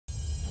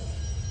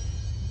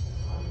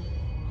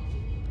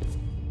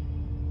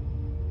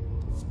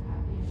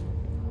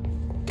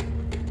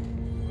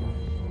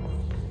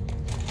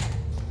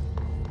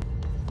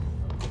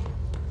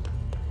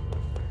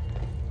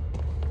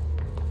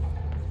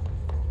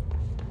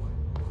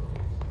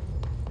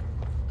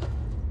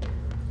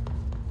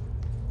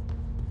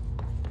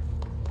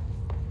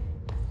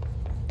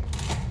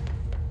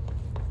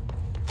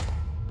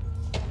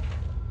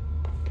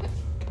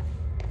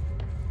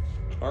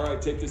All right,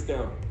 take this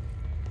down.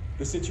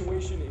 The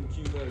situation in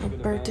Cuba has been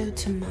Alberto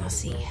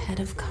Tomasi,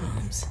 head of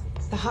comms.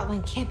 The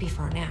hotline can't be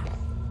far now.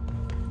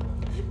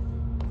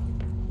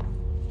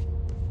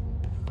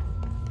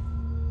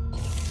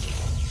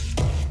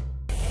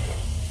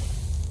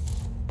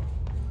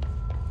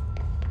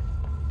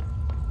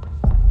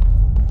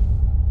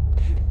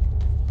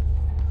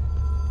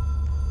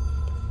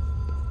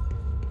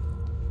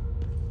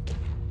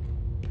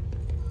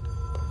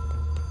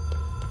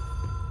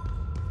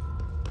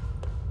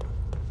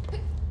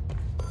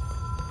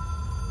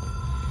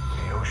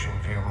 Ocean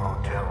View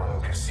Motel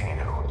and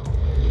Casino.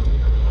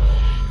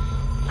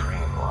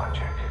 Dream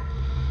Logic.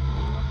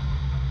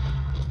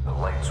 The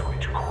light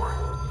switch cord.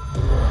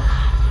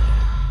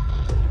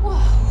 Whoa.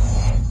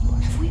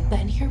 Have we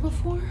been here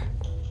before?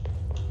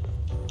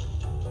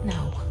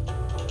 No.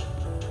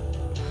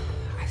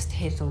 I've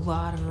stayed at a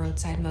lot of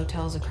roadside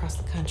motels across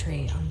the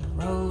country. On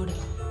the road,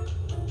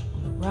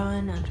 on the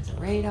run, under the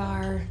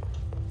radar.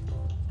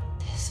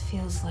 This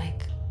feels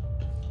like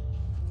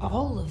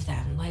all of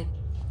them, like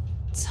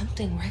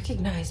something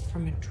recognized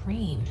from a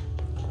dream.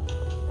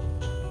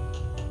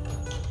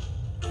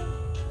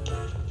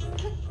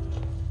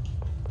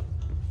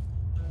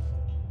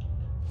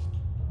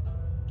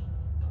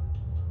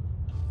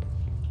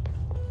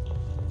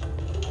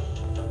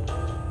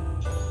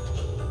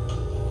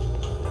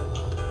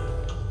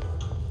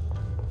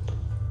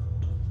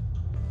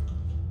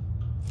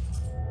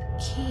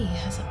 Key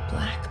has a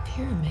black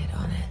pyramid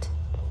on it.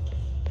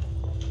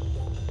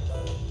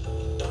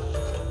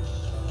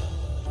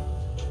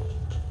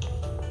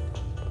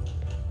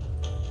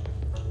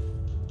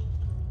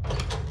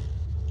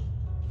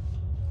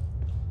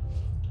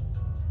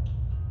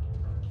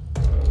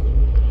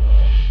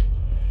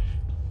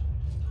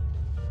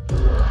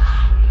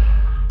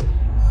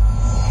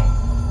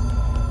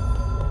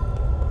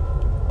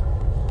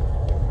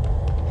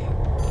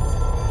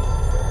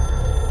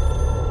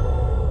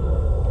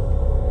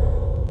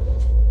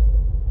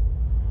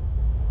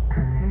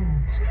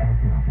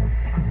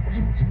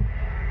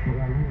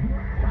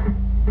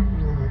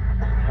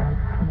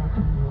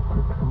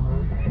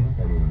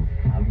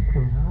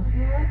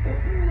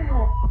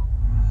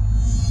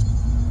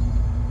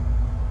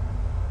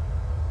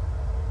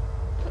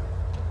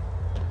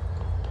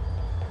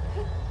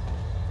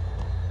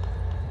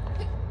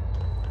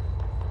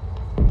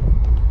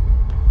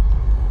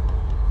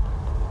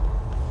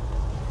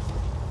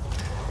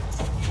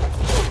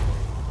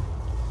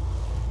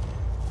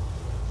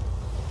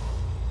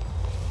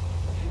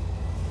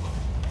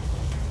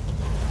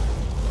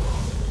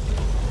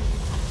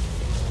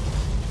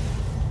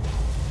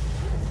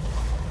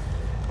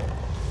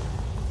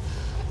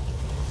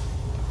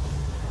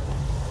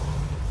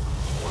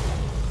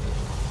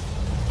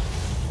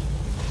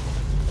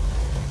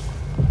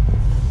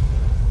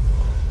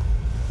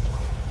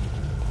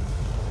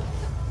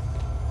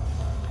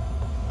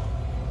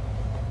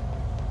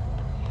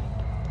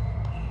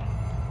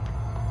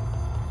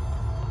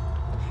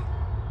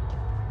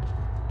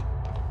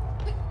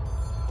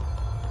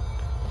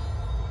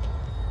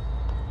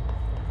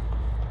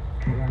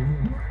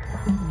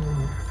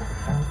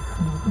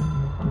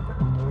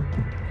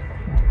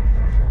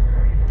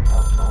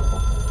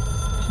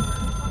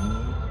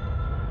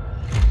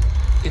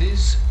 It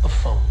is a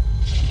phone.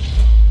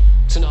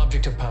 It's an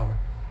object of power.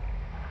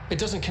 It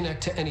doesn't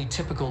connect to any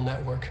typical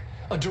network.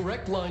 A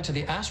direct line to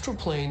the astral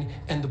plane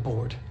and the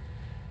board.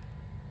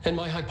 And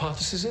my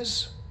hypothesis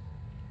is,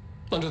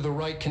 under the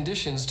right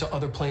conditions, to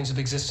other planes of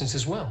existence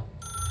as well.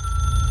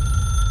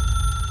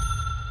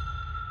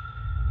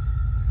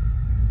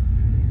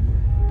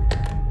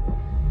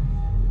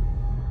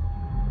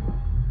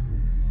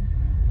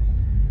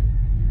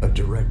 A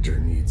director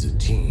needs a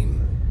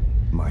team.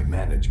 My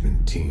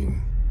management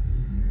team.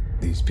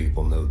 These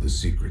people know the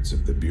secrets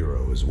of the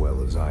Bureau as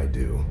well as I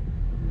do.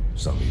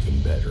 Some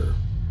even better.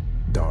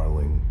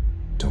 Darling,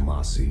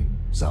 Tomasi,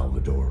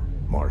 Salvador,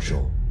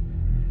 Marshall.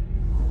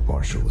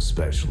 Marshall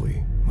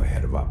especially, my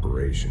head of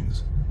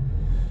operations.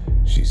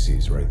 She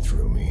sees right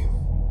through me.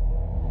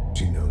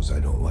 She knows I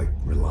don't like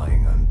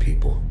relying on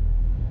people.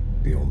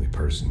 The only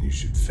person you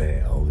should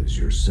fail is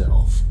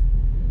yourself.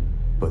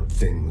 But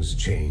things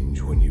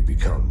change when you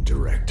become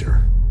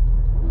director.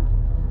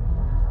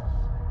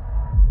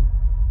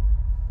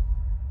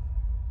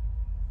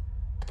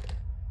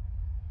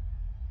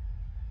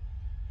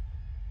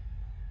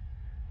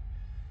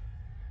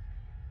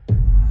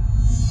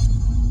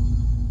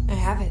 I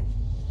have it.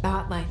 The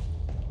hotline.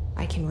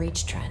 I can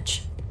reach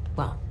Trench.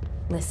 Well,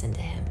 listen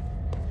to him.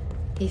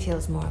 He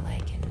feels more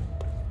like an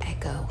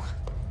echo.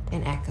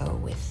 An echo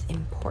with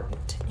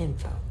important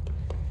info.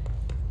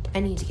 I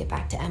need to get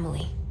back to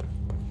Emily.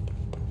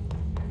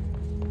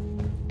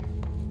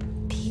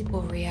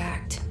 People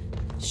react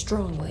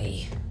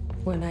strongly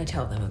when I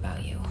tell them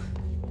about you.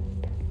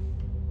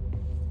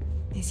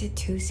 Is it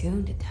too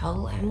soon to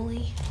tell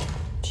Emily?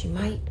 She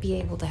might be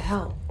able to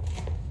help.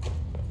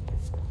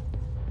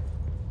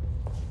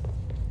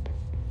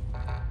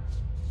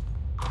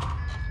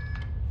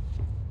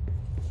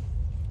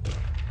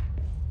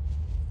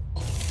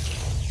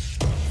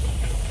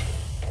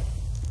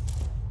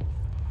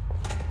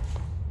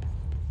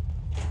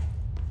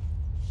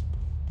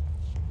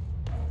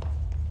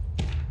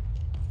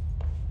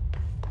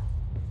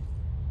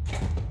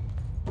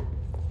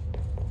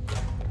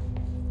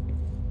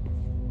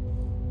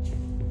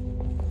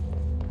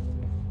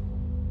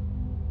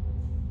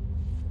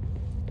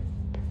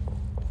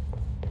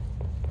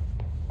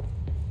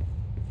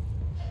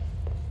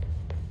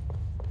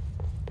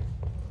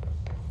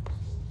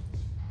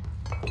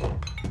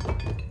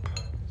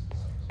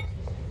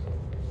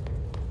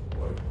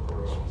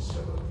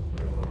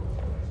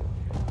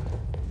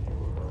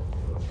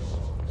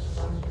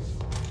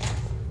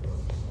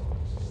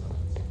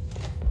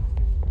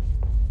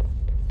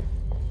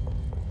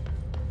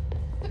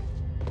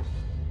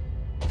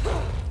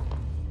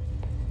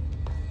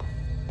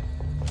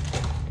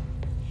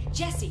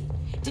 Jesse,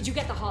 did you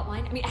get the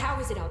hotline? I mean, how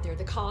is it out there?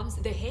 The comms,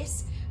 the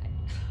hiss?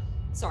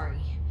 Sorry,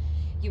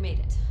 you made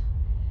it.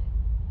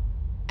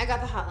 I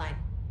got the hotline.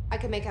 I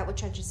can make out what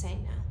Trench is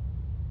saying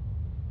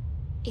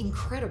now.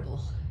 Incredible.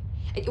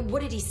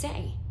 What did he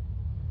say?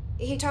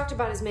 He talked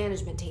about his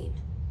management team.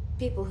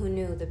 People who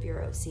knew the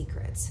Bureau's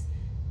secrets.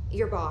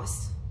 Your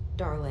boss,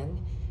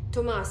 Darling.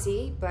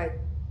 Tomasi, but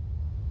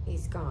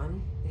he's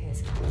gone.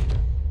 He's gone.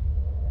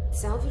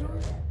 Salvador?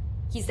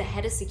 He's the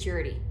head of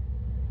security.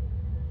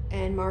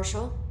 And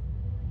Marshall?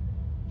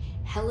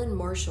 Helen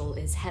Marshall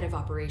is head of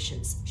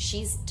operations.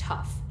 She's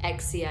tough,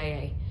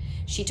 ex-CIA.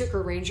 She took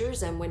her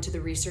Rangers and went to the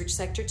research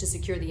sector to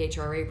secure the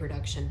HRA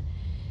production.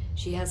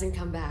 She hasn't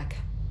come back.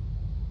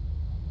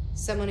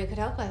 Someone who could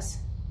help us.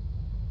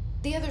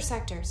 The other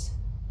sectors.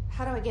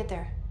 How do I get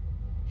there?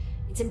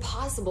 It's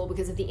impossible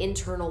because of the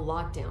internal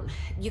lockdown.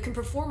 You can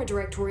perform a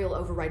directorial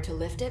override to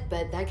lift it,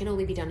 but that can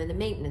only be done in the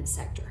maintenance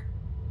sector.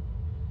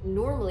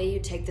 Normally,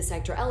 you take the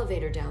sector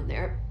elevator down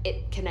there.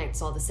 It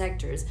connects all the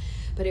sectors,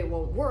 but it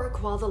won't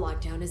work while the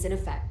lockdown is in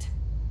effect.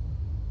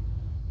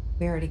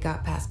 We already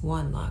got past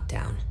one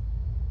lockdown.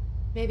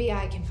 Maybe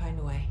I can find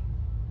a way.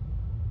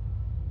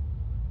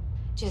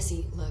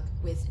 Jesse, look,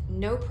 with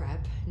no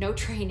prep, no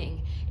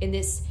training, in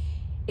this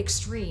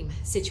extreme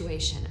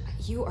situation,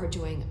 you are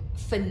doing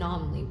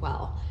phenomenally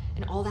well.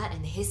 And all that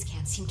and the hiss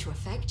can't seem to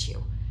affect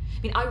you.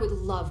 I mean, I would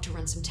love to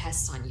run some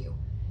tests on you.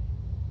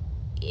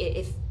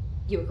 If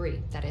you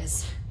agree, that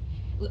is.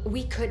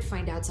 We could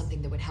find out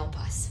something that would help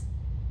us.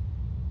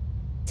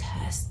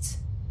 Tests?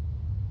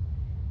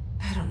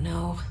 I don't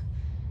know.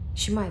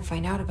 She might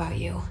find out about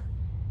you.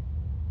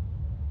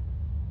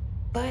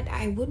 But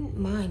I wouldn't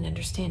mind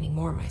understanding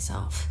more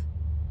myself.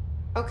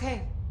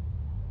 Okay.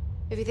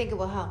 If you think it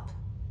will help.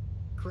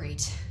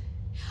 Great.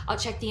 I'll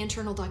check the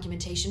internal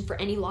documentation for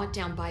any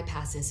lockdown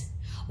bypasses.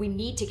 We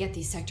need to get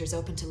these sectors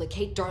open to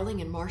locate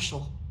Darling and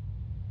Marshall.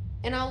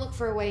 And I'll look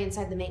for a way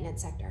inside the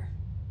maintenance sector.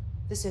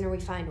 The sooner we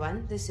find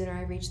one, the sooner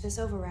I reach this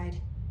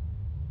override.